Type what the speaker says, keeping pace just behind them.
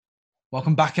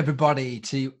Welcome back, everybody,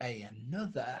 to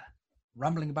another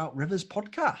Rambling About Rivers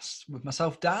podcast with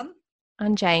myself, Dan.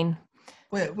 And Jane.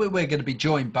 We're going to be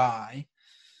joined by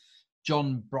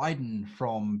John Bryden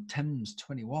from Thames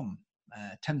 21.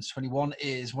 Thames 21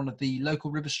 is one of the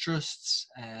local rivers trusts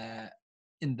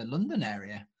in the London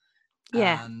area.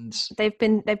 Yeah, and they've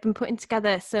been putting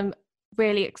together some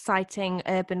really exciting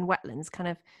urban wetlands. Kind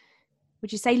of,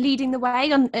 would you say, leading the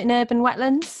way in urban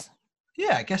wetlands?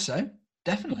 Yeah, I guess so.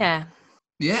 Definitely.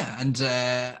 Yeah,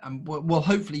 and we'll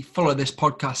hopefully follow this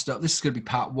podcast up. This is going to be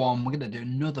part one. We're going to do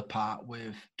another part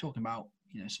with talking about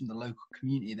some of the local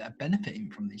community that are benefiting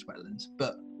from these wetlands.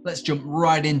 But let's jump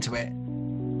right into it.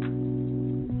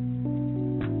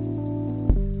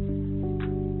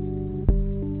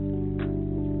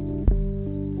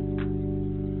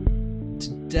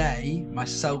 Today,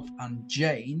 myself and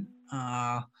Jane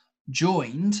are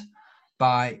joined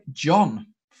by John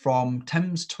from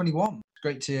Thames 21. It's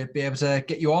great to be able to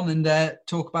get you on and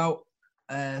talk about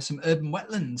some urban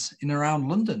wetlands in and around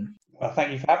London. Well,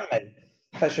 thank you for having me.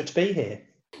 Pleasure to be here.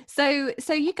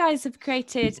 So you guys have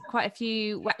created quite a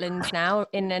few wetlands now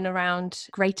in and around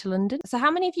Greater London. So how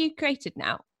many have you created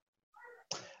now?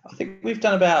 I think we've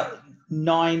done about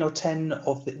 9 or 10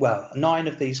 of nine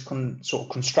of these sort of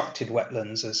constructed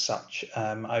wetlands as such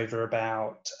over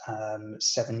about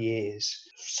 7 years,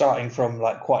 starting from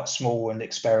like quite small and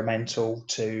experimental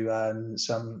to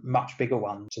some much bigger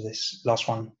ones to this last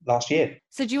one last year.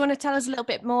 So do you want to tell us a little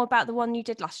bit more about the one you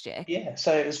did last year? Yeah,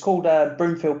 so it's called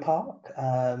Broomfield Park.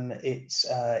 It's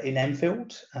in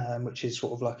Enfield, which is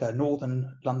sort of like a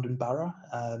northern London borough.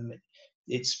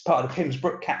 It's part of the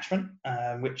Pimsbrook catchment,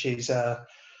 which is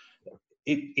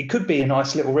it could be a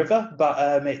nice little river,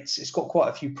 but it's got quite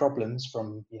a few problems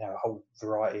from a whole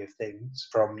variety of things,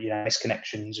 from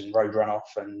misconnections and road runoff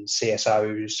and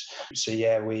CSOs. So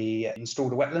yeah, we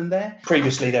installed a wetland there.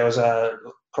 Previously, there was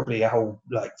probably a whole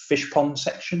like fish pond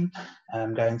section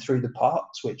going through the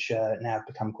parks, which now have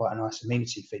become quite a nice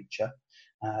amenity feature.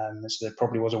 So there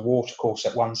probably was a water course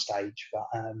at one stage, but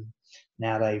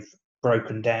now they've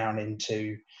broken down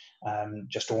into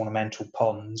just ornamental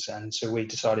ponds, and so we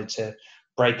decided to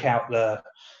break out the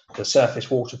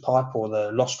surface water pipe or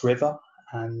the Lost River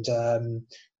and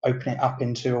open it up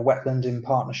into a wetland in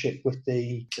partnership with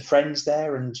the friends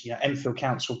there. And Enfield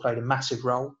Council played a massive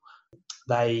role.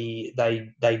 They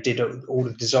did all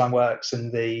the design works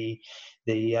and the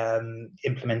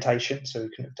implementation, so we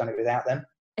couldn't have done it without them.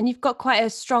 And you've got quite a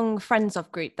strong Friends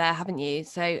of group there, haven't you?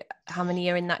 So how many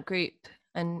are in that group,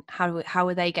 and how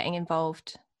are they getting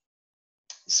involved?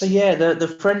 So yeah, the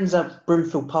Friends at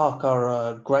Broomfield Park are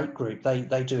a great group.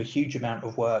 They do a huge amount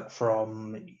of work,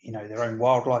 from their own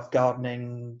wildlife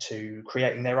gardening to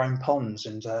creating their own ponds.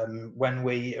 And when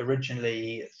we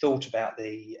originally thought about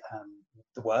the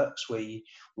works, we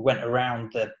went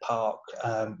around the park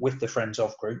with the Friends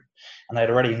of group, and they'd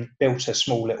already built a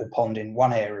small little pond in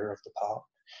one area of the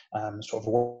park, sort of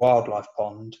a wildlife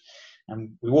pond.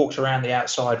 And we walked around the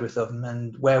outside with them,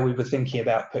 and where we were thinking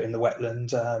about putting the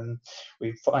wetland,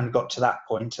 we finally got to that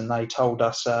point, and they told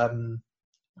us that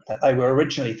they were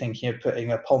originally thinking of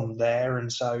putting a pond there,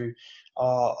 and so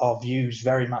our views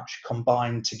very much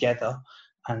combined together.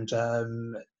 And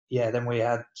then we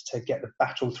had to get the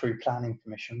battle through planning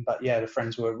permission. But yeah, the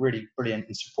Friends were really brilliant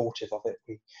and supportive of it.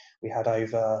 We had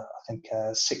over, I think,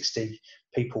 60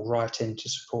 people write in to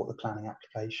support the planning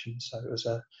application, so it was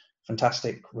a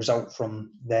fantastic result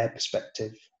from their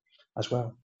perspective as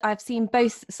well. I've seen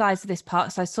both sides of this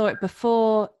park. So I saw it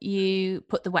before you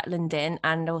put the wetland in,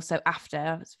 and also after.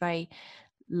 I was very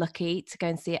lucky to go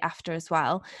and see it after as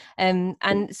well. And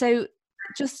so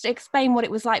just explain what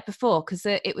it was like before, because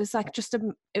it was like just a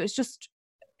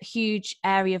huge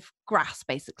area of grass,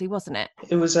 basically, wasn't it?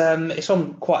 It was it's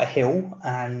on quite a hill,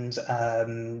 and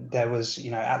there was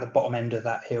at the bottom end of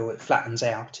that hill, it flattens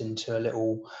out into a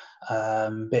little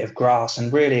bit of grass,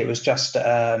 and really it was just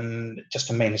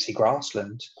amenity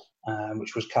grassland,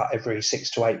 which was cut every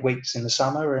 6 to 8 weeks in the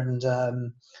summer.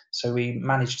 And so we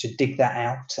managed to dig that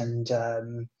out and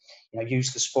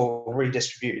use the spoil,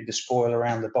 redistributed the spoil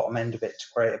around the bottom end of it to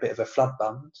create a bit of a flood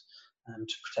bund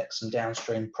to protect some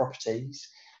downstream properties.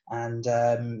 And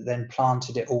then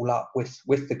planted it all up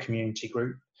with the community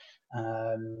group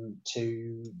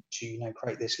to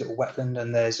create this little wetland.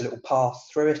 And there's a little path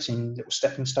through it and little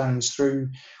stepping stones through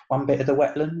one bit of the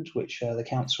wetland, which the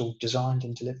council designed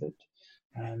and delivered.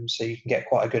 So you can get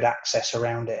quite a good access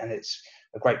around it, and it's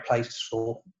a great place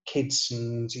for kids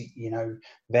and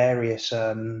various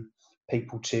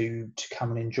people to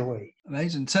come and enjoy.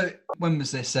 Amazing. So when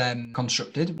was this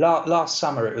constructed? Last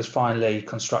summer it was finally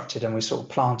constructed, and we sort of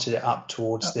planted it up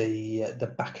towards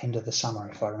the back end of the summer,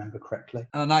 if I remember correctly.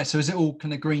 Oh, nice. So is it all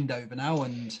kind of greened over now?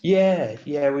 And yeah,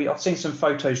 I've seen some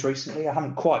photos recently. I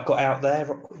haven't quite got out there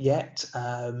yet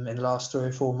in the last 3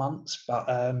 or 4 months, but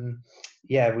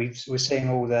we're seeing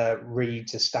all the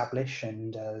reeds establish,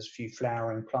 and there's a few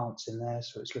flowering plants in there,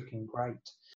 so it's looking great.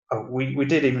 Oh, we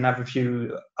did even have a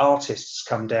few artists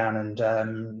come down and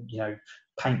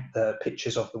paint the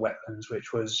pictures of the wetlands,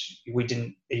 which we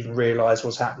didn't even realise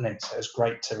was happening. So it was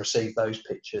great to receive those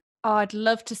pictures. Oh, I'd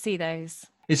love to see those.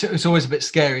 It's always a bit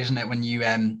scary, isn't it, when you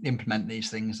implement these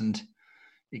things, and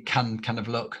it can kind of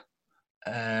look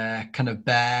kind of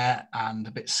bare and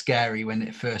a bit scary when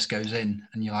it first goes in,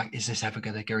 and you're like, is this ever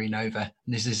going to green over?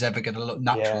 And is this ever going to look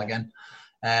natural again?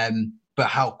 But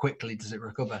how quickly does it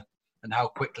recover? And how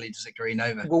quickly does it green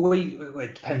over? Well,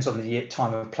 it depends on the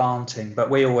time of planting,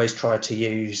 but we always try to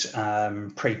use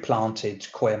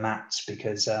pre-planted coir mats,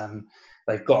 because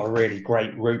they've got a really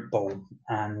great root ball,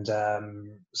 and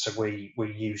so we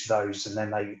use those, and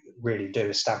then they really do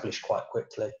establish quite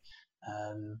quickly.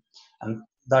 And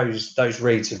those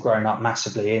reeds have grown up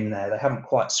massively in there. They haven't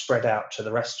quite spread out to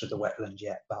the rest of the wetland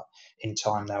yet, but in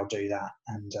time they'll do that.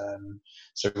 And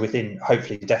so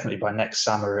hopefully, definitely by next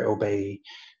summer, it'll be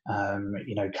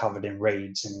covered in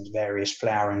reeds and various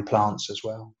flowering plants as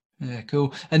well. Yeah,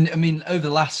 cool. And I mean, over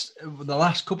the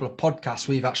last couple of podcasts,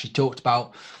 we've actually talked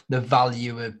about the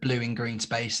value of blue and green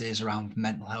spaces around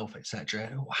mental health,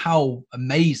 etc. How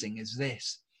amazing is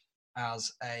this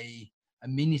as a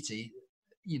amenity,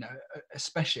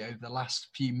 especially over the last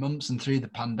few months and through the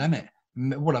pandemic?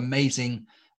 What amazing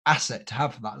asset to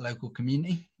have for that local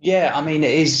community. Yeah, I mean,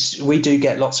 it is. We do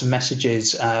get lots of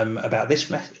messages about this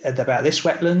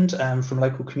wetland from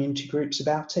local community groups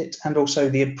about it, and also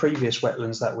the previous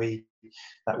wetlands that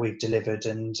we've delivered,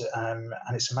 and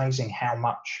it's amazing how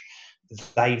much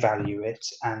they value it.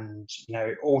 And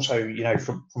also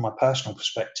from my personal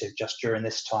perspective, just during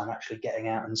this time, actually getting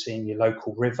out and seeing your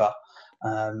local river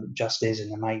just is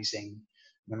an amazing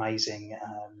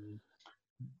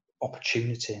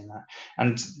opportunity in that.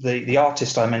 And the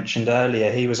artist I mentioned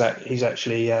earlier, he's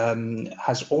actually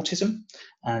has autism,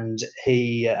 and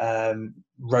he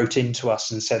wrote into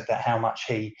us and said that how much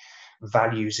he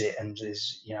values it, and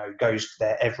is goes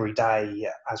there every day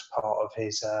as part of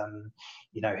his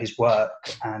his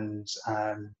work, and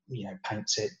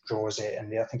paints it, draws it,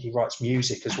 and I think he writes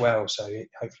music as well, so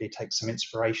hopefully takes some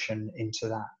inspiration into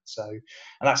that. So, and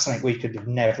that's something we could have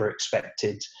never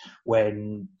expected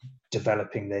when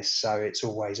developing this, so it's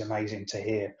always amazing to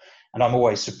hear. And I'm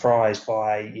always surprised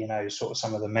by sort of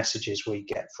some of the messages we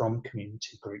get from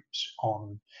community groups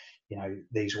on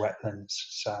these wetlands.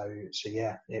 So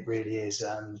yeah, it really is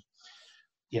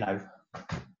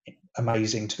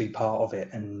amazing to be part of it,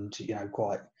 and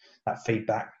quite that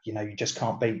feedback you just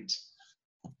can't beat.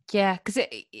 Yeah, because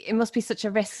it must be such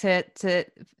a risk to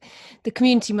the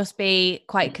community must be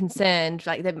quite concerned.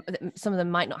 Like some of them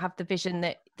might not have the vision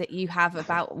that you have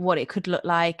about what it could look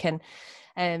like,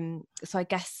 and so I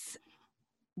guess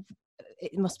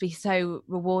it must be so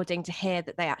rewarding to hear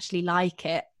that they actually like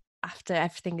it after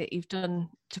everything that you've done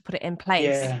to put it in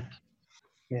place.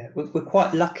 Yeah, we're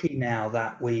quite lucky now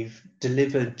that we've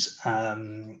delivered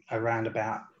around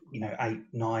about 8,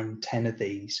 9, 10 of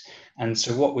these. And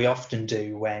so what we often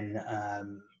do when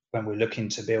we're looking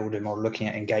to build them or looking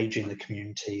at engaging the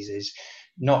communities is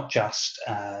not just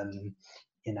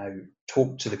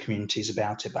talk to the communities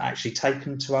about it, but actually take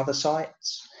them to other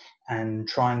sites and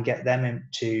try and get them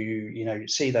to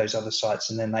see those other sites,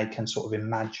 and then they can sort of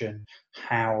imagine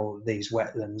how these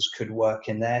wetlands could work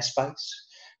in their space.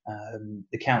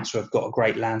 The council have got a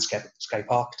great landscape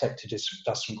architect who just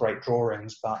does some great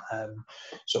drawings, but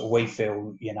sort of we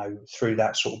feel through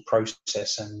that sort of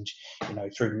process, and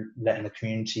through letting the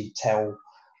community tell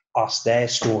us their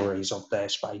stories of their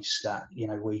space, that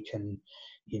we can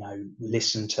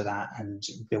listen to that and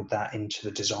build that into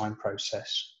the design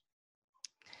process.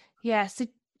 Yeah, so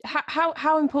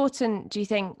how important do you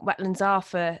think wetlands are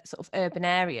for sort of urban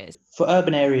areas? For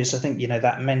urban areas, I think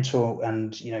that mental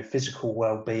and physical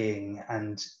well-being,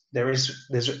 and there's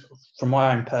from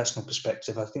my own personal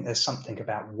perspective, I think there's something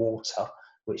about water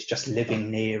which just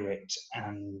living near it,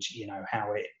 and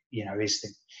how it is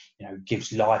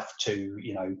gives life to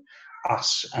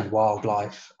us and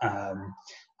wildlife. And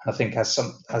I think as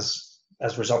a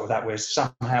result of that, we're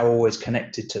somehow always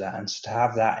connected to that, and to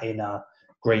have that in a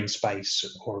green space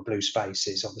or a blue space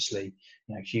is obviously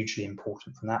hugely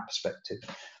important from that perspective.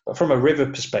 But from a river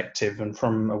perspective and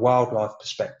from a wildlife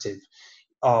perspective,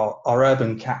 our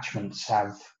urban catchments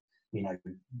have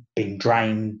been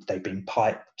drained, they've been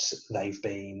piped, they've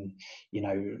been,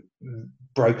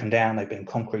 broken down, they've been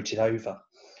concreted over.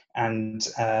 And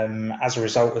as a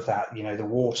result of that, the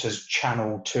water's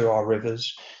channeled to our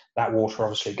rivers. That water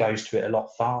obviously goes to it a lot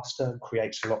faster,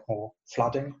 creates a lot more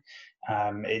flooding.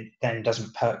 It then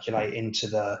doesn't percolate into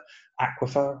the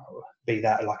aquifer, be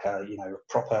that like a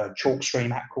proper chalk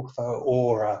stream aquifer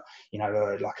or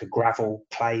like a gravel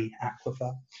clay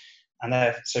aquifer.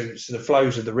 And so the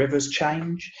flows of the rivers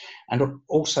change, and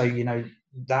also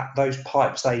that those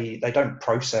pipes they don't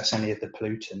process any of the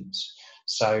pollutants.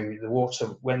 So the water,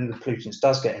 when the pollutants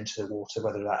does get into the water,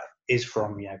 whether that is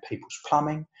from people's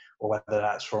plumbing or whether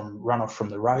that's from runoff from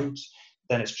the roads,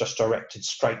 then it's just directed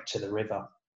straight to the river.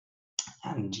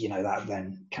 And that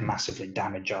then can massively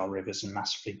damage our rivers, and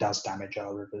massively does damage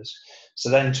our rivers. So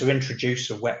then to introduce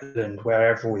a wetland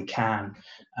wherever we can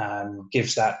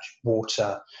gives that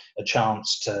water a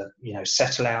chance to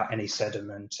settle out any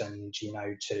sediment, and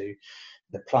to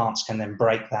the plants can then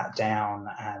break that down,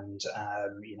 and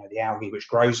the algae which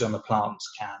grows on the plants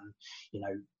can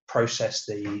process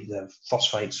the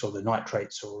phosphates or the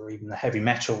nitrates or even the heavy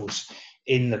metals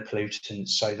in the pollutants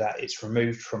so that it's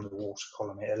removed from the water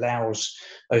column. It allows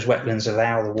those wetlands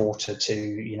allow the water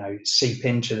to seep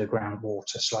into the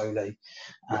groundwater slowly,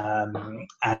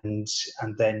 and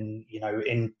then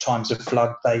in times of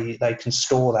flood they can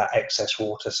store that excess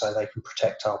water so they can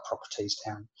protect our properties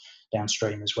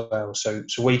downstream as well. So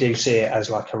we do see it as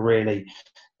like a really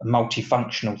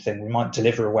multifunctional thing. We might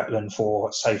deliver a wetland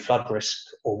for, say, flood risk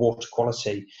or water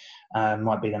quality,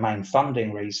 might be the main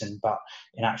funding reason, but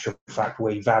in actual fact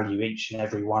we value each and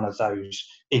every one of those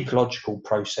ecological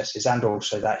processes and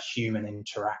also that human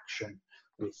interaction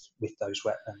with those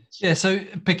wetlands. Yeah, so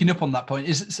picking up on that point,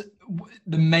 is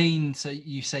the main, so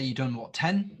you say you've done what,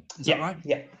 10? Is that right?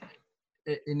 Yeah.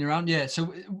 In around, yeah.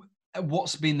 So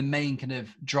what's been the main kind of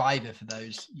driver for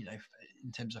those,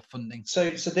 in terms of funding?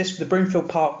 So the Broomfield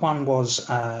Park one was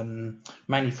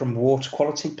mainly from a water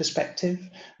quality perspective,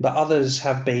 but others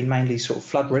have been mainly sort of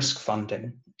flood risk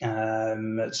funding.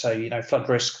 So flood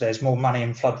risk, there's more money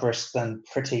in flood risk than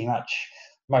pretty much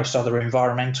most other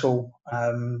environmental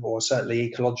or certainly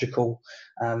ecological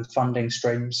funding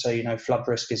streams. So flood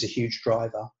risk is a huge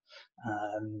driver.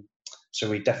 So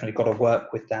we definitely got to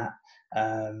work with that.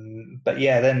 But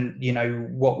yeah, then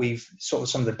what we've sort of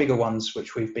some of the bigger ones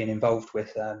which we've been involved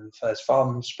with, Firs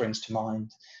Farm springs to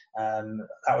mind.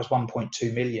 That was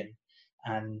 1.2 million,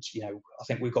 and I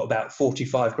think we've got about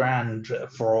 45 grand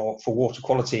for water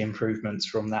quality improvements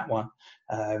from that one.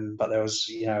 But there was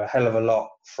a hell of a lot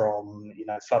from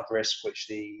flood risk which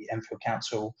the Enfield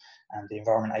Council and the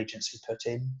Environment Agency put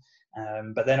in.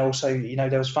 But then also,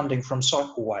 there was funding from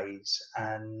cycleways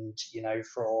and,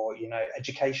 for,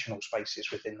 educational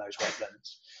spaces within those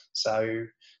wetlands. So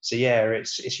yeah,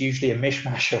 it's usually a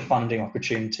mishmash of funding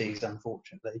opportunities,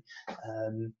 unfortunately,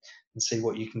 and see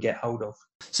what you can get hold of.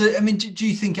 So, I mean, do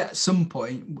you think at some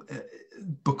point,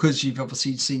 because you've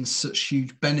obviously seen such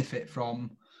huge benefit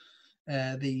from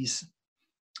these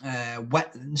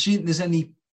wetlands, do you think there's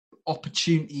any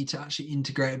opportunity to actually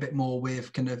integrate a bit more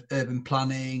with kind of urban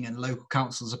planning and local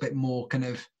councils a bit more kind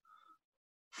of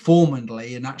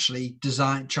formally, and actually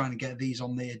trying to get these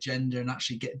on the agenda and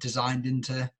actually get designed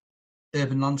into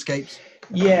urban landscapes?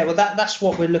 Yeah, well, that's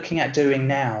what we're looking at doing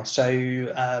now. So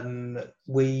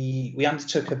we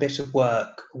undertook a bit of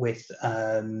work with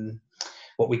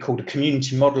what we called a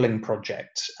community modelling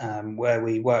project, where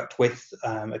we worked with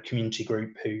a community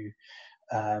group who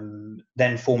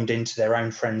then formed into their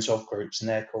own friends of groups, and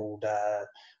they're called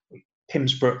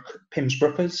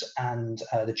Pimsbrookers and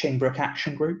the Chingbrook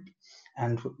Action Group.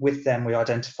 And with them, we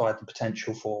identified the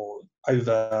potential for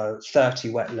over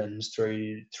 30 wetlands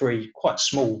through 3 quite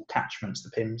small catchments,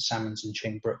 the Pims, Salmons and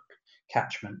Chingbrook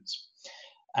catchments.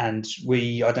 And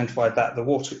we identified that the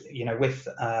water, with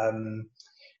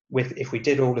if we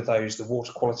did all of those, the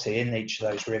water quality in each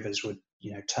of those rivers would,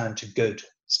 turn to good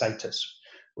status,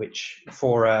 which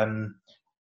for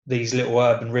these little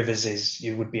urban rivers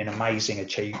would be an amazing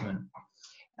achievement.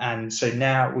 And so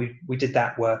now we did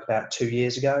that work about 2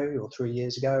 years ago or 3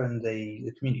 years ago, and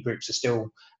the community groups are still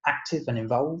active and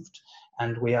involved,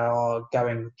 and we are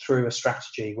going through a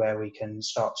strategy where we can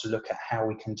start to look at how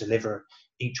we can deliver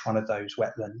each one of those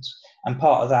wetlands. And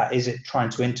part of that is trying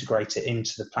to integrate it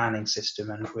into the planning system,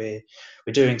 and we're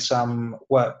doing some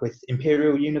work with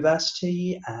Imperial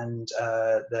University, and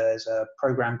there's a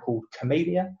program called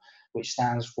CAMELIA, which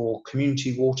stands for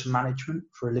Community Water Management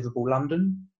for a Livable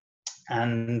London.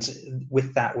 And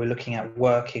with that, we're looking at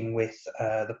working with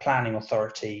the planning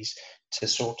authorities to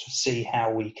sort of see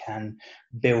how we can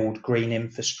build green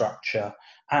infrastructure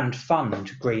and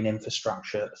fund green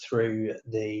infrastructure through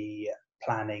the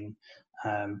planning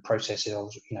processes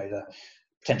of, the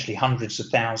potentially hundreds of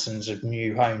thousands of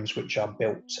new homes which are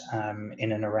built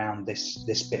in and around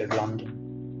this bit of London.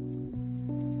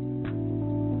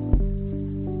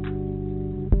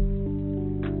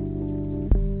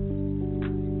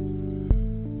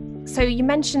 So you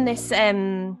mentioned this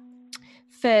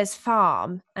Firs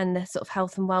Farm and the sort of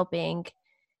health and wellbeing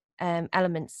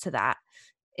elements to that.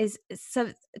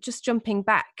 So just jumping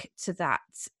back to that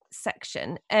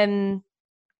section,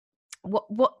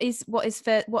 what is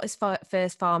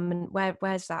Firs Farm, and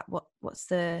where's that? What's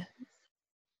the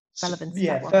relevance?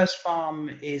 Yeah, of that one? Firs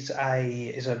Farm is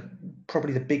a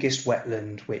probably the biggest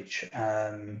wetland which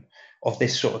of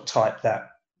this sort of type that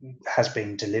has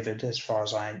been delivered, as far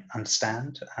as I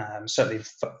understand. Certainly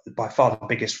by far the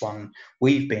biggest one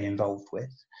we've been involved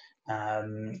with.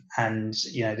 And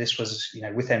this was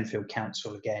with Enfield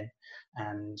Council again,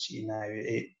 and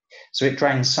it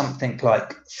drains something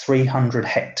like 300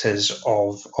 hectares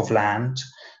of land,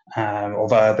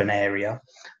 of urban area,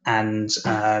 and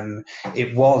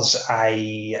it was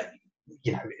it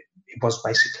was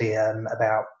basically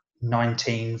about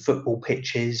 19 football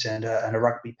pitches and a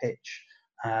rugby pitch,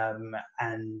 so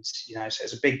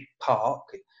it's a big park.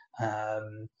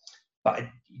 But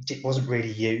it wasn't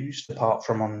really used apart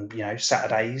from on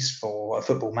Saturdays for a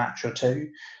football match or two,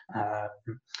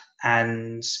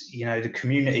 and the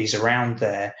communities around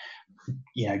there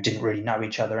didn't really know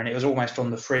each other, and it was almost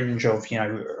on the fringe of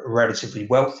a relatively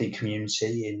wealthy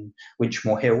community in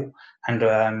Winchmore Hill and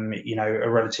a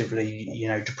relatively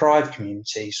deprived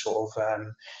community sort of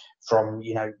from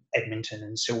Edmonton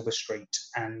and Silver Street,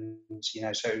 and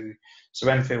so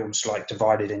Enfield's like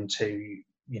divided into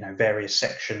various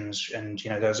sections, and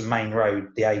there was a main road,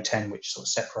 the A10, which sort of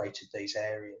separated these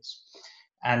areas.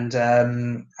 And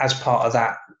as part of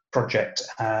that project,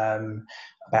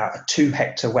 about a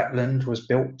 2-hectare wetland was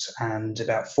built, and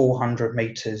about 400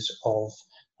 metres of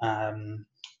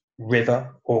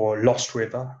river, or lost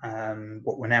river,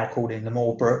 what we're now calling the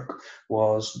Moorbrook,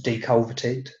 was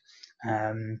deculverted.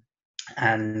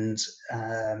 And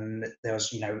there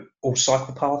was all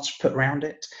cycle paths put around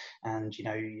it, and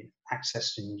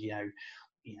access, and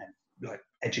like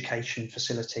education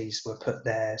facilities were put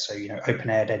there, so open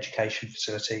aired education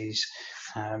facilities,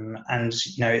 and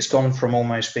it's gone from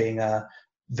almost being a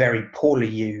very poorly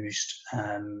used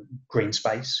green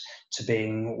space to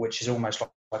being, which is almost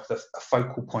like a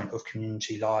focal point of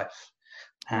community life.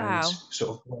 And Wow. sort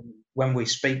of when we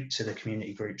speak to the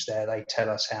community groups there, they tell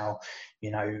us how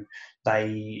they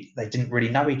didn't really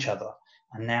know each other,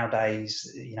 and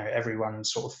nowadays everyone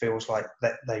sort of feels like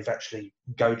that they've actually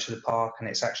go to the park, and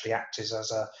it's actually acted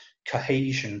as a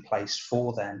cohesion place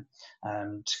for them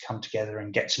to come together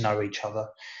and get to know each other.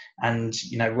 And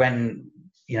when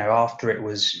after it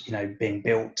was being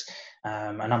built,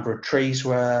 a number of trees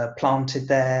were planted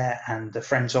there, and the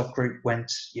Friends of group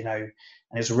went,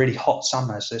 and it was a really hot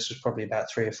summer, so this was probably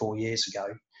about 3 or 4 years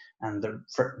ago, and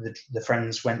the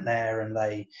Friends went there, and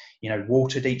they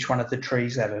watered each one of the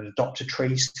trees. They had an adopt a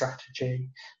tree strategy.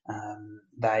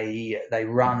 They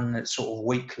run sort of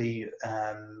weekly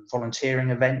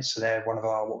volunteering events, so they're one of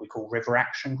our what we call river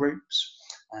action groups,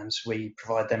 so we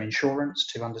provide them insurance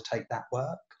to undertake that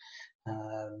work.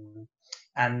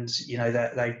 And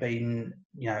they've been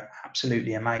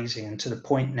absolutely amazing, and to the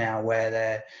point now where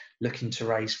they're looking to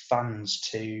raise funds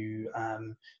to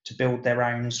build their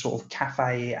own sort of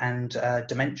cafe and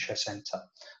dementia centre,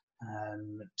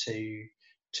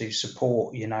 to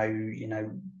support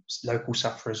local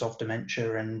sufferers of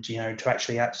dementia, and to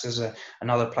actually act as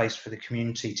another place for the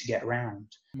community to get around.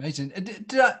 Amazing.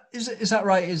 Is that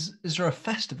right? Is there a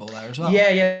festival there as well?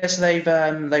 Yes, they've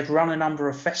run a number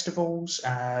of festivals,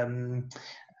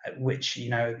 which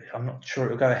I'm not sure it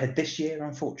will go ahead this year,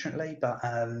 unfortunately, but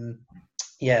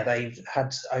they've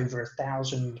had over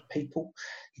 1,000 people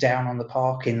down on the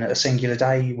park in a singular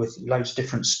day with loads of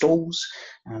different stalls.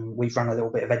 We've run a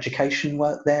little bit of education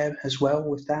work there as well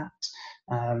with that.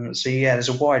 There's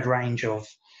a wide range of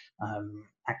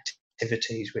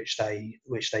activities which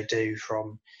they do,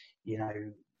 from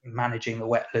managing the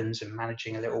wetlands and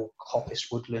managing a little coppice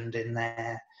woodland in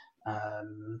there,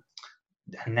 and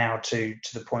now to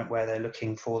the point where they're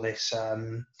looking for this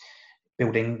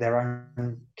building their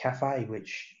own cafe,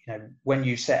 which when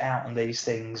you set out on these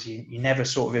things, you never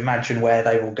sort of imagine where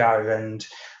they will go. And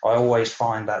I always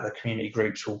find that the community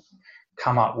groups will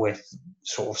come up with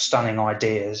sort of stunning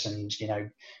ideas, and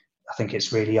I think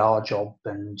it's really our job,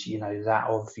 and that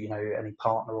of any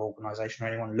partner organisation or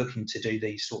anyone looking to do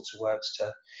these sorts of works,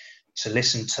 to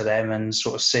listen to them and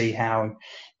sort of see how,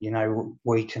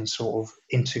 we can sort of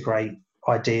integrate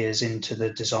ideas into the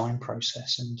design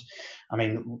process. And I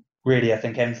mean, really, I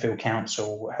think Enfield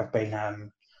Council have been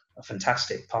a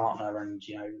fantastic partner, and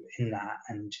in that,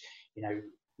 and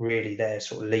really their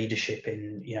sort of leadership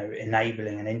in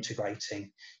enabling and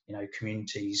integrating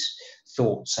communities'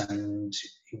 thoughts and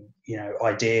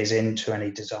ideas into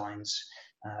any designs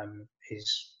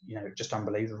is just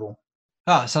unbelievable.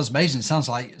 Oh, it sounds amazing. It sounds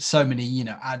like so many,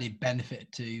 added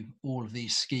benefit to all of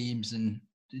these schemes, and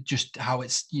just how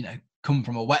it's, come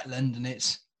from a wetland, and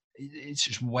it's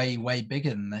just way, way bigger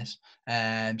than this.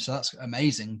 So that's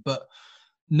amazing. But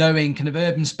knowing kind of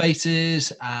urban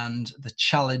spaces and the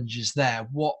challenges there,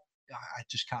 I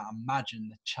just can't imagine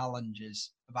the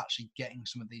challenges of actually getting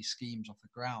some of these schemes off the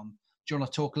ground. Do you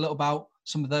want to talk a little about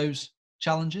some of those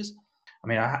challenges? I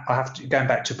mean, I have to, going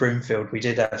back to Broomfield, we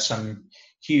did have some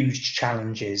huge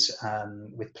challenges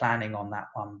with planning on that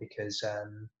one, because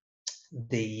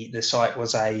the site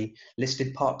was a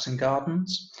listed parks and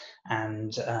gardens,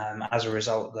 and as a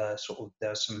result, there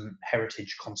are some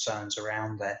heritage concerns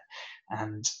around there.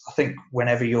 And I think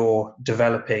whenever you're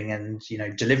developing and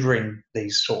delivering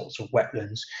these sorts of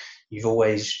wetlands, you've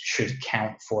always should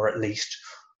account for at least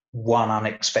one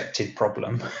unexpected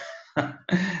problem.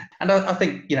 And I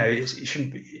think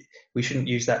we shouldn't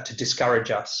use that to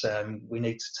discourage us. We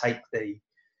need to take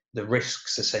the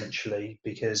risks, essentially,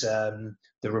 because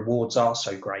the rewards are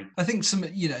so great. I think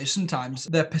sometimes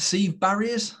they're perceived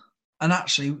barriers, and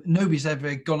actually nobody's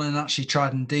ever gone and actually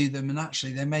tried and do them, and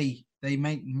actually they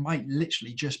might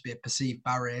literally just be a perceived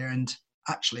barrier, and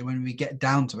actually when we get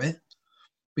down to it,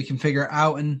 we can figure it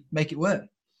out and make it work.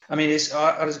 I mean, it's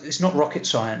not rocket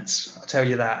science, I'll tell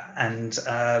you that. And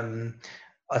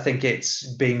I think it's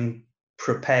being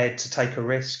prepared to take a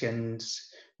risk and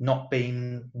not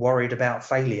being worried about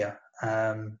failure.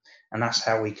 And that's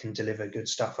how we can deliver good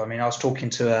stuff. I mean, I was talking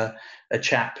to a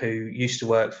chap who used to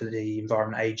work for the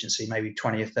Environment Agency maybe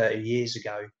 20 or 30 years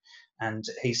ago. And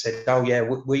he said, oh yeah,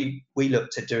 we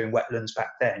looked at doing wetlands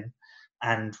back then,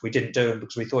 and we didn't do them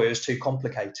because we thought it was too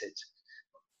complicated.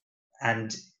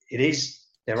 And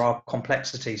there are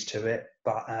complexities to it,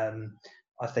 but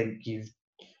I think you've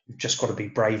just got to be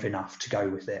brave enough to go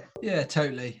with it. Yeah,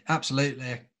 totally. Absolutely.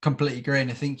 I completely agree.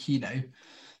 And I think,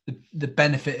 the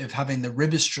benefit of having the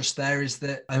Rivers Trust there is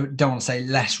that, I don't want to say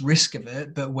less risk of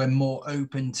it, but we're more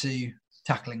open to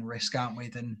tackling risk, aren't we,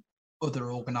 than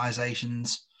other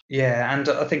organisations. Yeah, and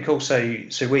I think also,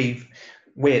 so we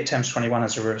at Thames 21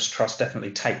 as a Rivers Trust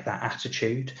definitely take that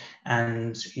attitude,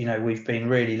 and we've been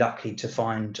really lucky to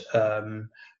find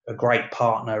a great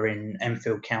partner in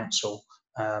Enfield Council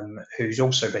who's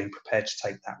also been prepared to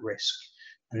take that risk.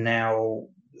 And now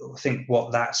I think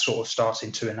what that's sort of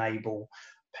starting to enable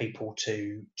people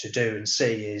to do and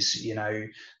see is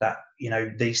that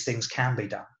these things can be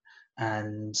done.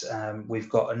 And we've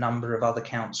got a number of other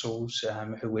councils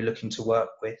who we're looking to work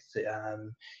with,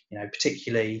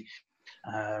 particularly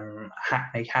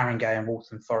Hackney, Haringey and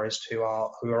Waltham Forest, who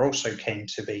are also keen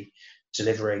to be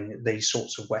delivering these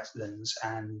sorts of wetlands.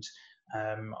 And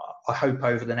I hope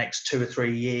over the next 2 or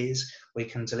 3 years we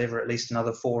can deliver at least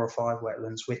another 4 or 5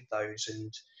 wetlands with those.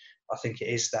 And I think it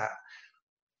is that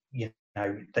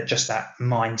that just that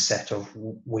mindset of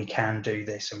we can do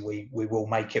this and we will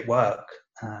make it work,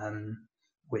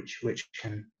 which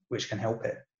can help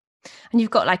it. And you've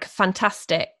got like a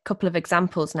fantastic couple of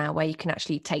examples now where you can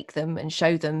actually take them and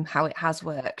show them how it has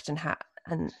worked, and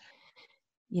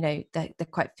they're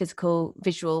quite physical,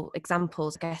 visual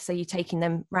examples, I guess. Are you taking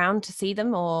them round to see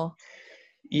them, or?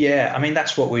 Yeah, I mean,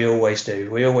 that's what we always do.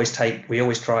 We always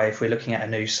try, if we're looking at a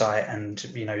new site and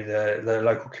the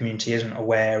local community isn't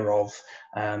aware of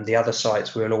the other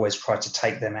sites, we'll always try to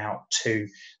take them out to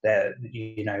a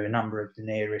number of the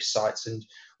nearest sites. And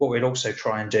what we'd also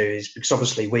try and do is, because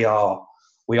obviously we are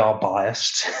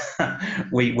biased,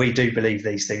 we do believe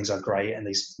these things are great and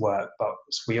these work, but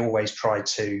we always try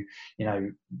to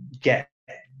get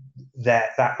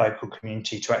that local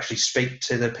community to actually speak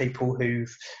to the people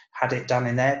who've had it done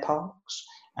in their parks,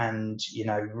 and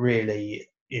really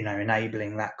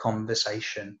enabling that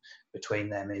conversation between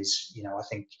them is I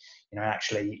think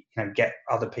actually get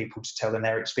other people to tell them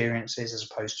their experiences as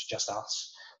opposed to just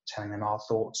us telling them our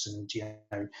thoughts. And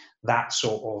that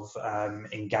sort of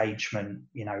engagement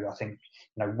I think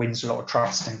wins a lot of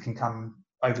trust and can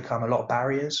overcome a lot of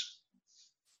barriers.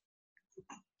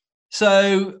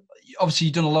 So obviously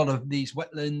you've done a lot of these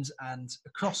wetlands, and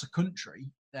across the country,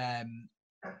 a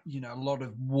lot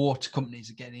of water companies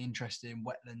are getting interested in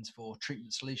wetlands for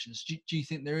treatment solutions. Do you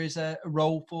think there is a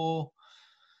role for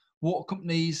water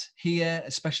companies here,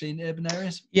 especially in urban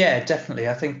areas? Yeah, definitely.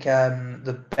 I think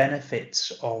the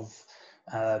benefits of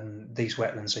these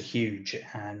wetlands are huge,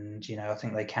 and I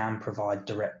think they can provide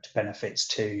direct benefits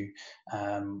to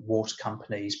water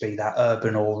companies, be that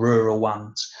urban or rural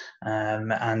ones.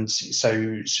 And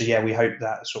so yeah, we hope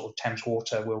that sort of Thames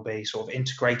Water will be sort of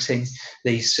integrating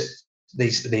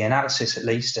the analysis at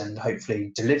least, and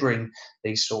hopefully delivering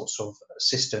these sorts of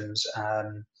systems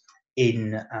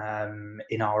in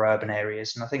our urban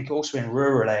areas, and I think also in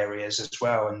rural areas as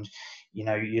well. And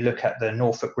you look at the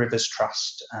Norfolk Rivers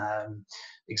Trust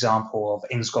example of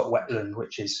Inscott Wetland,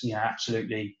 which is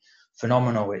absolutely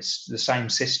phenomenal. It's the same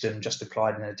system just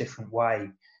applied in a different way,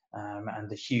 and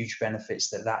the huge benefits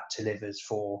that delivers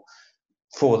for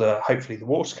hopefully the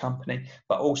water company,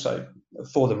 but also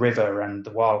for the river and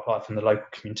the wildlife and the local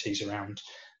communities around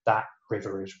that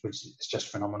river is just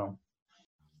phenomenal.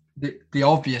 The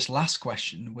obvious last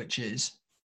question, which is,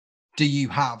 do you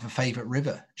have a favourite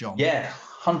river, John? Yeah,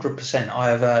 100%. I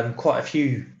have quite a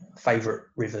few favourite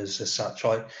rivers as such.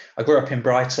 I grew up in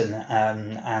Brighton,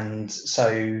 and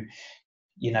so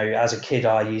as a kid,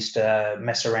 I used to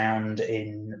mess around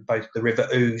in both the River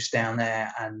Ouse down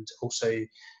there, and also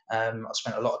I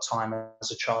spent a lot of time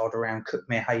as a child around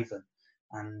Cuckmere Haven,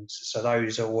 and so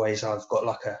those are always, I've got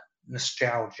like a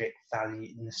nostalgic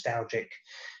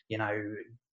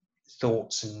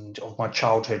thoughts and of my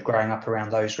childhood growing up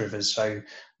around those rivers. So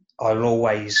I'll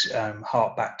always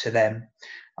hark back to them.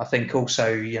 I think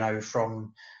also,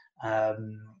 from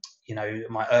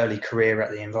my early career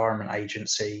at the Environment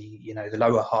Agency, the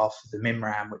lower half of the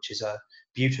Mimram, which is a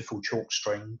beautiful chalk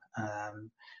stream,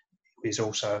 is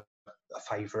also a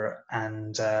favourite.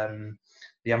 And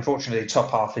unfortunately, the top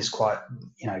half is quite,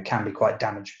 can be quite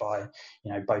damaged by,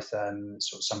 both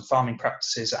sort of some farming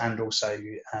practices and also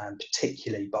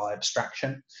particularly by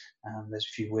abstraction. There's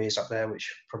a few weirs up there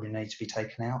which probably need to be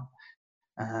taken out.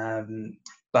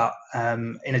 But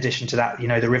in addition to that,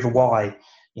 the River Wye,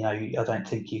 I don't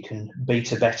think you can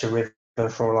beat a better river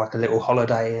for like a little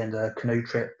holiday and a canoe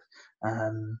trip.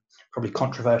 Probably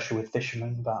controversial with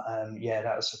fishermen, but yeah,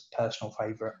 that was a personal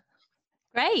favourite.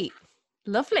 Great.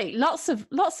 Lovely. Lots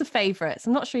of favourites.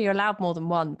 I'm not sure you're allowed more than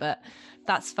one, but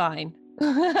that's fine.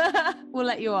 We'll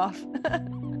let you off.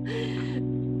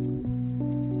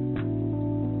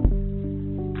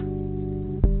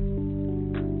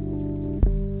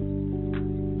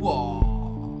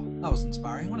 Whoa, that was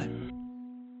inspiring, wasn't it?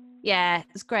 Yeah,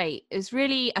 it's great. It was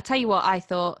really, I tell you what, I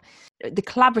thought the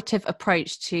collaborative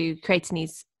approach to creating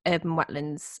these urban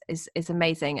wetlands is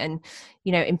amazing, and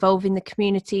involving the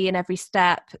community in every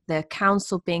step, the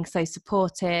council being so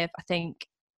supportive, I think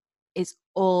is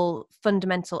all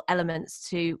fundamental elements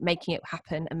to making it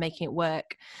happen and making it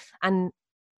work. And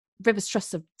Rivers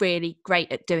Trusts are really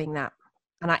great at doing that,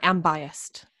 and I am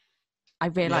biased, I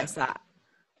realise that.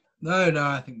 No,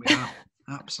 I think we are.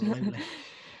 Absolutely.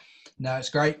 No, it's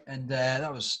great. And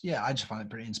that was, I just find it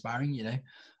pretty inspiring.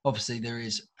 Obviously there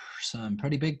is some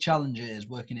pretty big challenges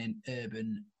working in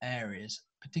urban areas,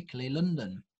 particularly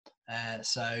London.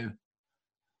 So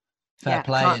fair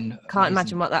play. Can't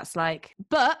imagine what that's like.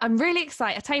 But I'm really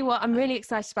excited. I tell you what, I'm really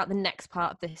excited about the next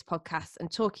part of this podcast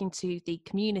and talking to the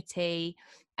community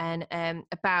and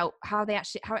about how it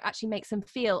actually makes them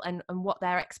feel, and what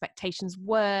their expectations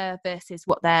were versus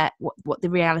what the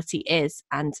reality is,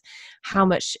 and how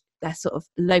much their sort of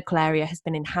local area has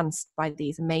been enhanced by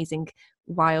these amazing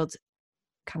wild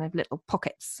kind of little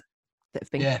pockets that have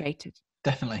been created.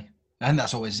 Definitely. And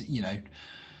that's always,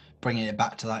 bringing it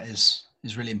back to that is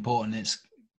really important. It's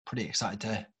pretty excited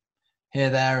to hear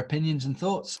their opinions and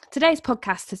thoughts. Today's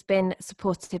podcast has been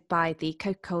supported by the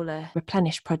Coca-Cola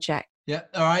Replenish Project. Yeah.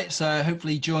 All right. So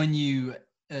hopefully join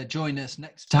us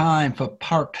next time for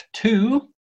part 2.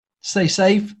 Stay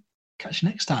safe. Catch you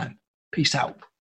next time. Peace out.